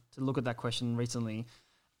question to look at that question recently,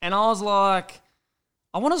 and I was like,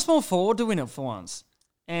 I want a small forward to win it for once.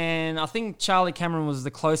 And I think Charlie Cameron was the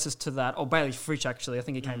closest to that, or Bailey Fritsch actually. I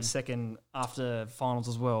think he came second after finals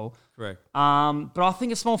as well. Correct. But I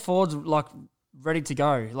think a small forward's like ready to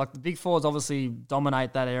go. Like the big forwards obviously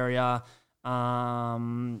dominate that area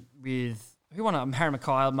with. Who won it? Harry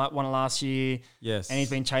Mackay won it last year. Yes. And he's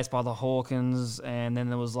been chased by the Hawkins. And then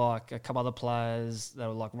there was like a couple other players that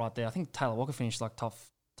were like right there. I think Taylor Walker finished like top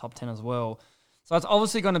 10 as well. So it's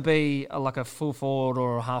obviously going to be like a full forward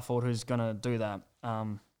or a half forward who's going to do that.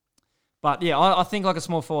 But yeah, I think like a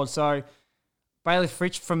small forward. So Bailey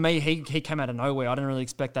Fritsch, for me, he came out of nowhere. I didn't really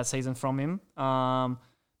expect that season from him.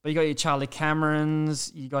 But you got your Charlie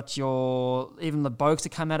Camerons, you got even the Boaks to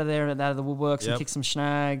come out of there, out of the woodworks and kick some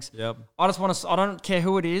snags. Yep. I don't care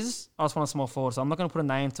who it is. I just want a small forward. So I'm not going to put a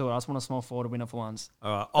name to it. I just want a small forward to win it for once.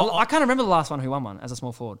 All right. I can't remember the last one who won one as a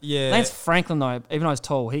small forward. Yeah. Lance Franklin though, even though he's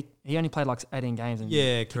tall, he only played like 18 games and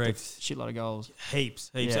correct. A shitload of goals. Heaps.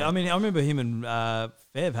 Yeah. I mean, I remember him and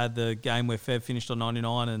Fev had the game where Fev finished on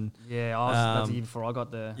 99 and that's the year before I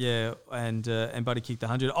got there. Yeah, and Buddy kicked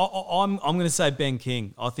 100. I'm going to say Ben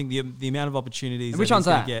King. I think the amount of opportunities which one's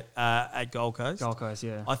that? Get at Gold Coast. Gold Coast,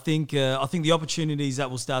 yeah. I think the opportunities that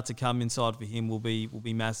will start to come inside for him will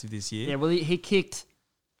be massive this year. Yeah, well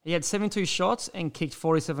he had 72 shots and kicked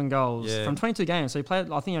 47 goals from 22 games. So he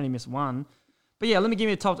played. I think he only missed one. But yeah, let me give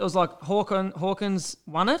you a top. It was like Hawkins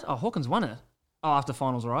won it. Oh, Hawkins won it. Oh, after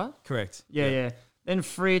finals, right? Correct. Yeah. Then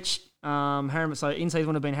Fritsch, Harry. So insides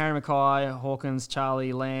would have been Harry Mackay, Hawkins,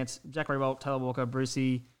 Charlie, Lance, Jack Riewoldt, Taylor Walker,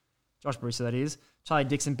 Josh Brucey, that is, Charlie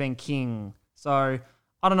Dixon, Ben King. So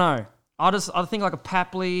I don't know. I think like a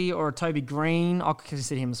Papley or a Toby Green. I could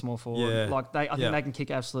consider him a small forward. Yeah. I think they can kick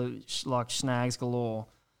absolute snags galore.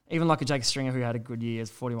 Even like a Jake Stringer who had a good year, has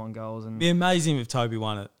 41 goals. And it'd be amazing if Toby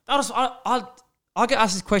won it. I get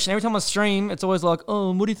asked this question every time I stream. It's always like,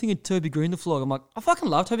 oh, what do you think of Toby Green, the flog? I'm like, I fucking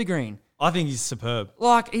love Toby Green. I think he's superb.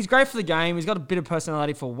 Like, he's great for the game. He's got a bit of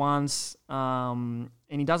personality for once. And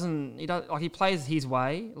he plays his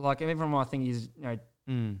way. Like, everyone might think he's,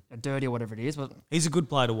 dirty or whatever it is, but he's a good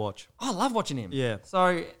player to watch. I love watching him. Yeah.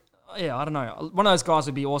 So, yeah, I don't know. One of those guys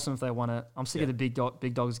would be awesome if they won it. I'm sick of the big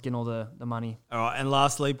dogs getting all the money. All right, and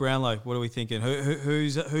lastly, Brownlow. What are we thinking?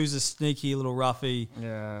 Who's a sneaky little roughie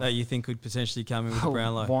that you think could potentially come in with the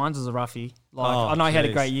Brownlow? Wines is a roughie. I know he had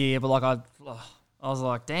a great year, but like I was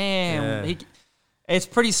like, damn. It's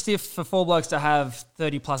pretty stiff for four blokes to have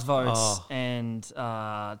 30 plus votes and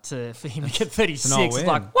for him to get 36. It's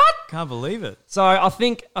like, what? Can't believe it. So I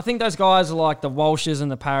think those guys are like the Walshes and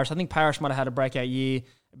the Parrish. I think Parrish might have had a breakout year.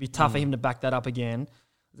 It'd be tough for him to back that up again.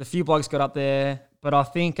 There's a few blokes got up there, but I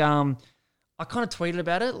think I kind of tweeted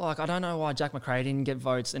about it. Like, I don't know why Jack McRae didn't get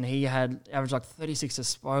votes, and he had averaged like 36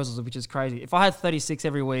 disposals, which is crazy. If I had 36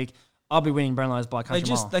 every week, I'll be winning Brownlows by a country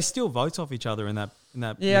mile. They steal votes off each other in that.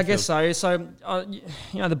 Yeah, midfield. I guess so. So,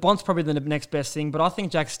 the Bond's probably the next best thing, but I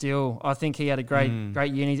think Jack Steele, I think he had a great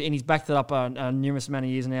year, and he's backed it up a numerous amount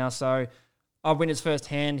of years now. So, I've witnessed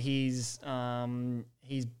firsthand he's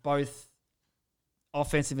both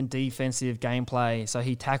offensive and defensive gameplay. So,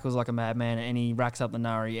 he tackles like a madman, and he racks up the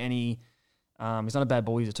nari, and he's not a bad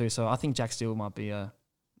ball user too. So, I think Jack Steele might be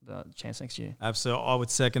the chance next year. Absolutely. I would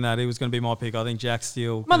second that. He was going to be my pick. I think Jack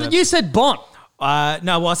Steele. Mother, you said Bont.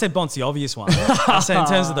 No, well, I said Bont's the obvious one. I said in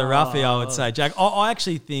terms of the roughie, I would say Jack. I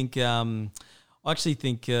actually think Travis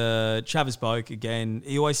Boak, again,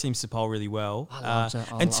 he always seems to poll really well.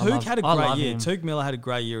 And Touk had a great year. Touk Miller had a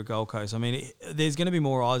great year at Gold Coast. I mean, there's going to be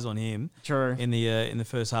more eyes on him. True. In the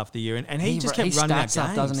first half of the year, and he just kept running out games,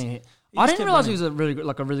 up, doesn't he? I didn't realize he was a really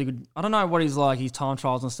good. I don't know what he's like. His time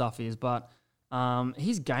trials and stuff is, but.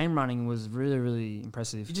 His game running was really, really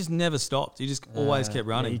impressive. He just never stopped. He just always kept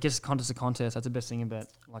running. He gets contest to contest. That's the best thing about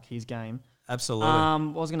like his game. Absolutely. What I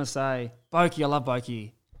was gonna say, Boki. I love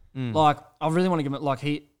Boki. Like I really want to give him. Like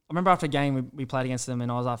I remember after a game we played against him, and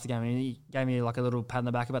I was after the game, and he gave me like a little pat on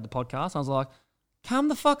the back about the podcast. I was like, "Come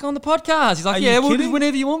the fuck on the podcast." He's like, "Yeah, we'll do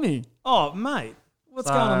whenever you want me." Oh, mate. What's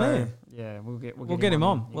going on there? Yeah, we'll get him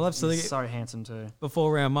on. We'll absolutely. He's so handsome too.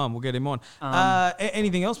 Before round one, we'll get him on.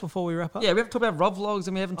 Anything else before we wrap up? Yeah, we have to talk about Rob vlogs,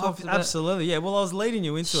 and we haven't talked about. Absolutely, yeah. Well, I was leading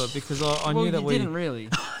you into it because I knew that we didn't really.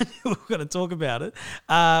 we were going to talk about it.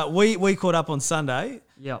 We caught up on Sunday.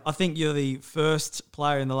 Yeah, I think you're the first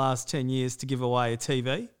player in the last 10 years to give away a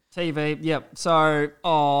TV. Yep.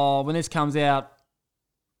 So, when this comes out.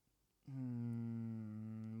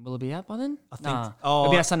 Will it be out by then? I think. It'll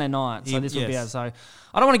be out Sunday night, so this will be out. So I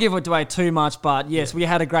don't want to give it away too much, but yes, we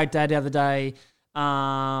had a great day the other day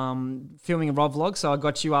filming a Rob vlog. So I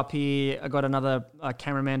got you up here. I got another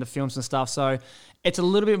cameraman to film some stuff. So it's a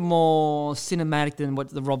little bit more cinematic than what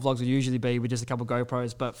the Rob vlogs would usually be with just a couple of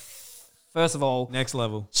GoPros. But first of all, next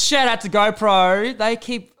level. Shout out to GoPro.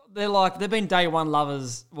 They've been day one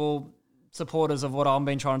lovers, supporters of what I've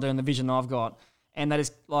been trying to do and the vision I've got. And that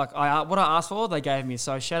is like what I asked for, they gave me.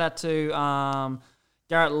 So shout out to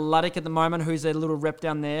Garrett Luddick at the moment, who's their little rep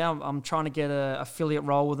down there. I'm trying to get an affiliate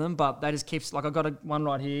role with them, but that just keeps like I've got one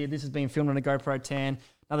right here. This has been filmed on a GoPro 10,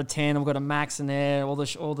 another 10. I've got a Max in there, all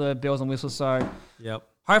the bells and whistles. So yep,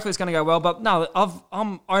 hopefully it's going to go well. But no,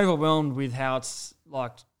 I'm overwhelmed with how it's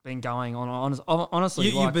like been going on. Honestly,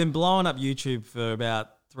 you've been blowing up YouTube for about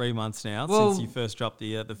 3 months now since you first dropped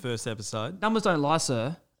the first episode. Numbers don't lie,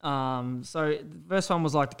 sir. So the first one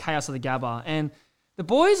was like the chaos of the Gabba, and the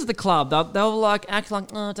boys at the club, they'll like act like,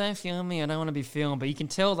 oh, don't film me, I don't want to be filmed, but you can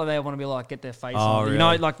tell that they want to be like, get their face on. Really? You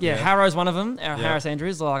know, like, Harrow's one of them, Harris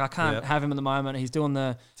Andrews, like, I can't have him at the moment, he's doing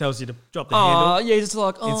the... Tells you to drop the handle. Yeah, he's just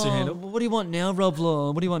like, handle. What do you want now, Rob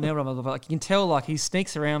Vlog? What do you want now, Rob Vlog? Like, you can tell, like, he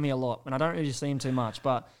sneaks around me a lot, and I don't really see him too much,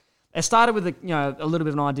 but it started with, a little bit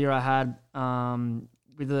of an idea I had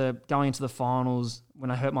with going into the finals when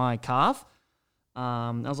I hurt my calf.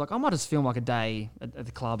 I was like, I might just film like a day at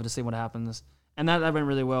the club to see what happens. And that went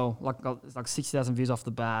really well. It's like 60,000 views off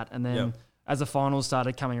the bat. And then as the finals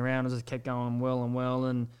started coming around, it just kept going well.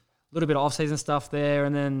 And a little bit of off-season stuff there.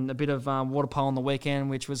 And then a bit of water polo on the weekend,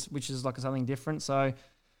 which is like something different. So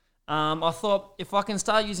I thought if I can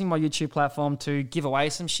start using my YouTube platform to give away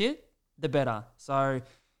some shit, the better. So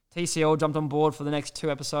TCL jumped on board for the next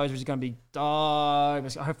 2 episodes, which is going to be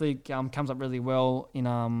dope. Hopefully comes up really well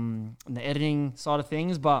in the editing side of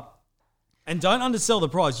things. And don't undersell the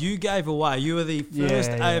prize. You gave away. You were the first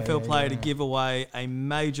AFL player to give away a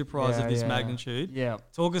major prize of this magnitude. Yeah.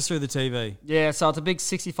 Talk us through the TV. Yeah, so it's a big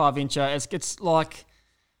 65-incher. It's like,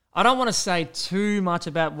 I don't want to say too much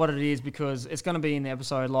about what it is because it's going to be in the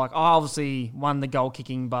episode. Like, I obviously won the goal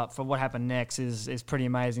kicking, but for what happened next is pretty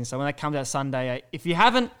amazing. So when that comes out Sunday, if you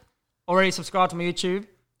haven't already subscribed to my YouTube,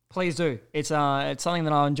 please do. It's something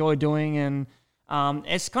that I enjoy doing, and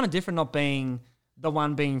it's kind of different not being the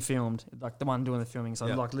one being filmed, like the one doing the filming. So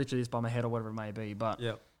like literally just by my head or whatever it may be. But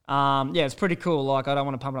it's pretty cool. Like, I don't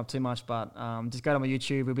want to pump it up too much, but just go to my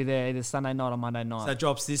YouTube. We'll be there either Sunday night or Monday night. So that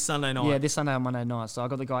drops this Sunday night? Yeah, this Sunday or Monday night. So I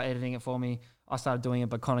got the guy editing it for me. I started doing it,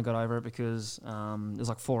 but kind of got over it because there's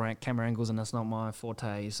like 4 camera angles and that's not my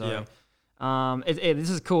forte. So this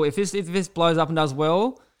is cool. If this blows up and does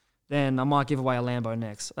well, then I might give away a Lambo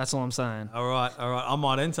next. That's all I'm saying. All right. I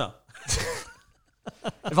might enter.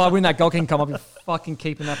 If I win that Gold King Cup, I'll be fucking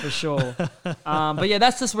keeping that for sure. But yeah,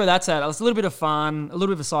 that's just where that's at. It's a little bit of fun, a little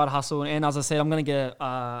bit of a side hustle, and as I said, I'm going to get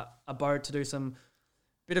a boat to do some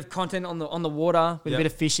bit of content on the water with a bit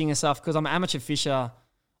of fishing and stuff because I'm an amateur fisher.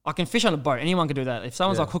 I can fish on a boat. Anyone can do that. If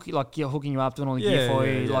someone's hooking you up, doing all the gear for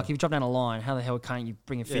you, like if you drop down a line, how the hell can't you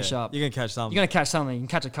bring a fish up? You're gonna catch something. You're gonna catch something. You can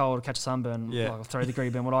catch a cold, catch a sunburn, like a 3-degree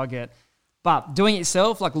burn. What I get, but doing it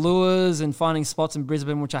yourself, like lures and finding spots in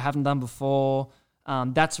Brisbane, which I haven't done before,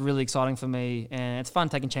 that's really exciting for me, and it's fun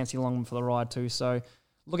taking chances along for the ride too. So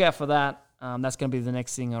look out for that. That's going to be the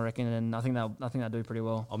next thing, I reckon, and I think they'll do pretty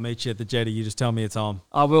well. I'll meet you at the jetty. You just tell me it's on.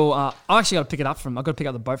 I will. I actually got to pick it up I've got to pick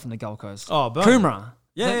up the boat from the Gold Coast. Oh, boom. Coomera.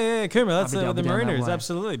 Yeah, Coomera. That's the marina. It's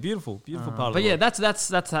absolutely beautiful part of the world. But yeah, that's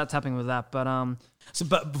happening with that. But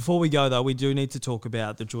but before we go though, we do need to talk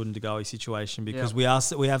about the Jordan De Goey situation because we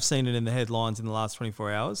have seen it in the headlines in the last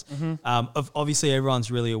 24 hours. Obviously,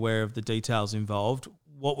 everyone's really aware of the details involved.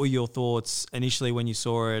 What were your thoughts initially when you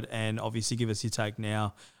saw it, and obviously give us your take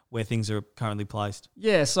now where things are currently placed?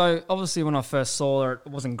 Yeah, so obviously when I first saw it,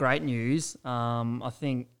 it wasn't great news. I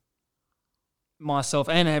think myself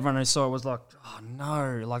and everyone who saw it was like, oh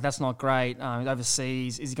no, like that's not great.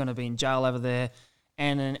 Overseas, is he going to be in jail over there?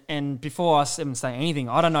 And before I even say anything,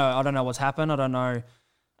 I don't know what's happened. I don't know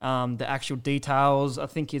the actual details. I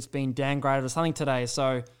think it's been downgraded or something today.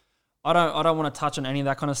 So I don't want to touch on any of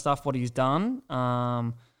that kind of stuff, what he's done.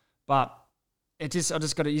 But you just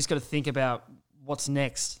got to think about what's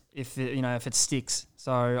next if it sticks.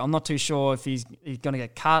 So I'm not too sure if he's going to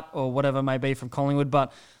get cut or whatever it may be from Collingwood.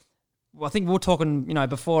 But I think we were talking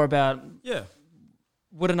before about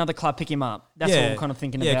would another club pick him up? That's what we're kind of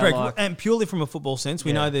thinking about. Yeah, correct. And purely from a football sense,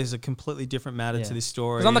 we know there's a completely different matter to this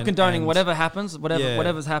story. Because I'm not condoning whatever happens,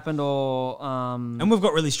 whatever's happened, or and we've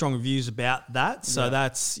got really strong reviews about that. So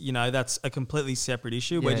that's a completely separate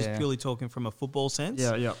issue. We're just purely talking from a football sense.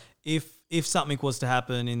 Yeah. If something was to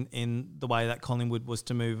happen in the way that Collingwood was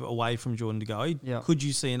to move away from Jordan De Goey, could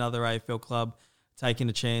you see another AFL club taking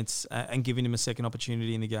a chance and giving him a second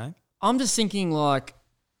opportunity in the game? I'm just thinking like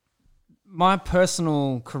my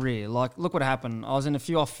personal career. Like, look what happened. I was in a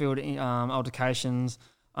few off-field altercations.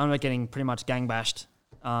 I ended up getting pretty much gang bashed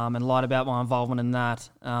and lied about my involvement in that,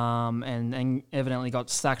 and evidently got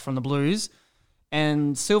sacked from the Blues.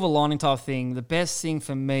 And silver lining type thing, the best thing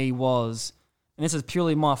for me was, and this is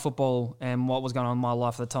purely my football and what was going on in my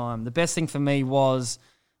life at the time, the best thing for me was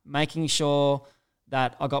making sure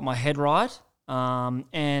that I got my head right,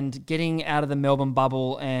 and getting out of the Melbourne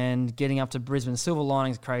bubble and getting up to Brisbane. Silver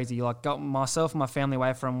lining's crazy. Like, got myself and my family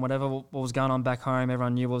away from whatever what was going on back home.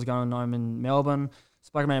 Everyone knew what was going on in Melbourne.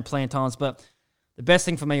 Spoke about it plenty of times. But the best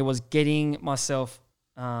thing for me was getting myself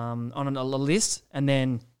on a list and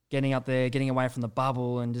then getting up there, getting away from the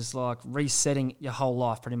bubble and just like resetting your whole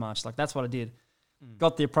life pretty much. Like, that's what I did.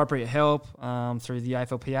 Got the appropriate help through the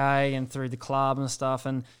AFLPA and through the club and stuff.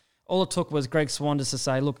 And all it took was Greg Swan just to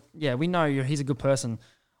say, look, we know he's a good person.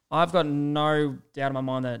 I've got no doubt in my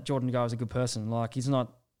mind that Jordan De Goey is a good person. Like, he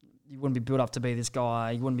wouldn't be built up to be this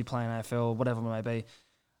guy. He wouldn't be playing AFL, whatever it may be.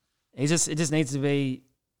 It just needs to be,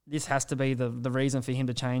 this has to be the reason for him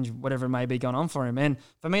to change whatever it may be going on for him. And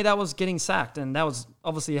for me, that was getting sacked. And that was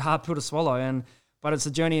obviously a hard pill to swallow. But it's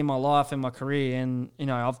a journey in my life and my career. And,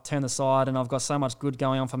 I've turned aside and I've got so much good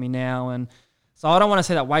going on for me now. And so I don't want to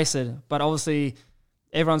say that wasted, but obviously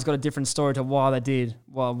everyone's got a different story to why they did,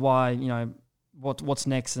 why what's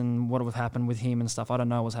next and what would happen with him and stuff. I don't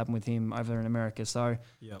know what's happened with him over there in America. So,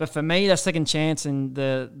 but for me, that second chance and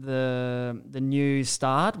the new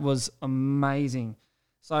start was amazing.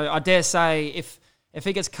 So I dare say if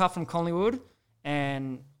he gets cut from Collingwood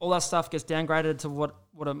and all that stuff gets downgraded to what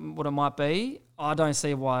it might be, I don't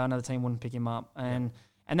see why another team wouldn't pick him up. And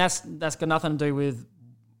that's got nothing to do with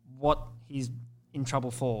what he's in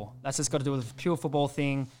trouble for. That's just got to do with a pure football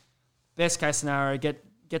thing. Best case scenario, get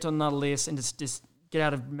to another list and just get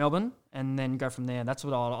out of Melbourne and then go from there. That's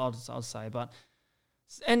what I'll say. But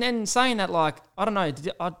and saying that, like, I don't know,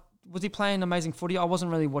 was he playing amazing footy? I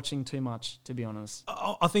wasn't really watching too much, to be honest.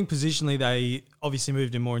 I think positionally they obviously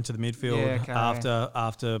moved him more into the midfield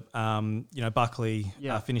after Buckley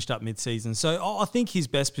finished up mid-season. So I think his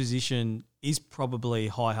best position is probably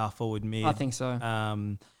high half forward mid. I think so.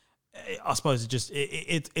 I suppose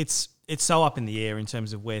it's so up in the air in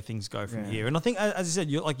terms of where things go from here. And I think, as I said,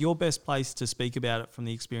 you're best placed to speak about it from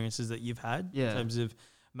the experiences that you've had in terms of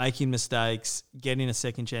making mistakes, getting a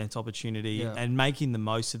second chance opportunity, and making the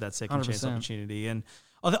most of that second chance opportunity. And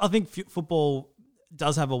I think football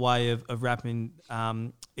does have a way of wrapping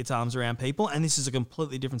its arms around people. And this is a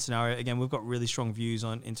completely different scenario. Again, we've got really strong views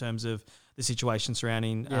in terms of the situation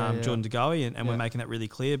surrounding Jordan De Goey, and we're making that really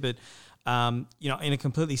clear. But in a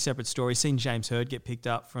completely separate story, seeing James Hird get picked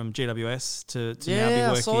up from GWS to now be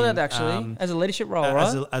working. I saw that actually as a leadership role,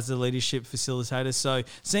 right? As a leadership facilitator. So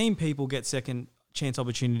seeing people get second chance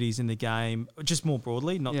opportunities in the game, just more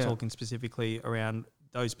broadly, not talking specifically around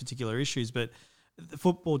those particular issues. But the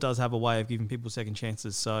football does have a way of giving people second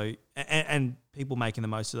chances. So and people making the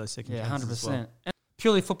most of those second chances. 100%. Well.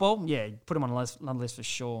 Purely football, put them on the list for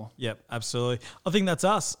sure. Yep, absolutely. I think that's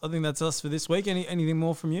us. For this week. Anything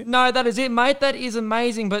more from you? No, that is it, mate. That is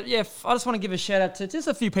amazing. But I just want to give a shout out to just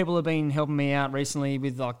a few people who have been helping me out recently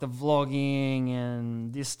with like the vlogging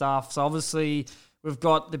and this stuff. So obviously we've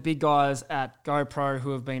got the big guys at GoPro who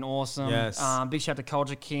have been awesome. Yes. Big shout out to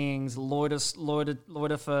Culture Kings, Loiter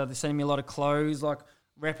for sending me a lot of clothes, like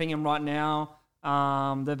repping them right now.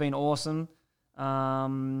 They've been awesome.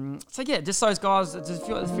 Just those guys. There's a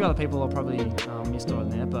few other people I'll probably missed out in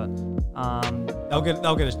there, but they'll get a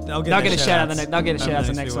shout out. They'll get a shout out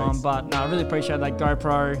the next one. But no, I really appreciate that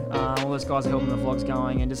GoPro. All those guys are helping the vlogs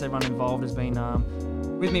going, and just everyone involved has been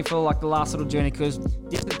with me for like the last little journey, because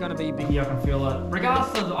this is going to be a big year. I can feel it.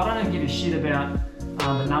 Regardless of, I don't give a shit about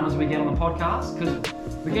the numbers we get on the podcast, because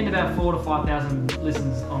we're getting about 4,000 to 5,000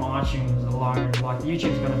 listens on iTunes alone. Like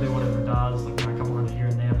YouTube's going to do whatever it does, like a couple hundred here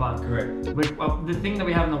and there. But correct. The thing that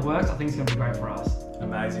we have in the works, I think is going to be great for us.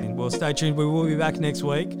 Amazing. Well, stay tuned. We will be back next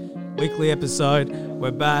week. Weekly episode.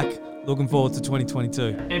 We're back. Looking forward to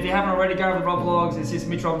 2022. If you haven't already, go over to Rob Vlogs. It's just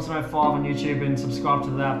Mitch Robinson 05 on YouTube and subscribe to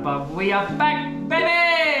that. But we are back,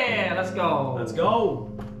 baby! Let's go. Let's go.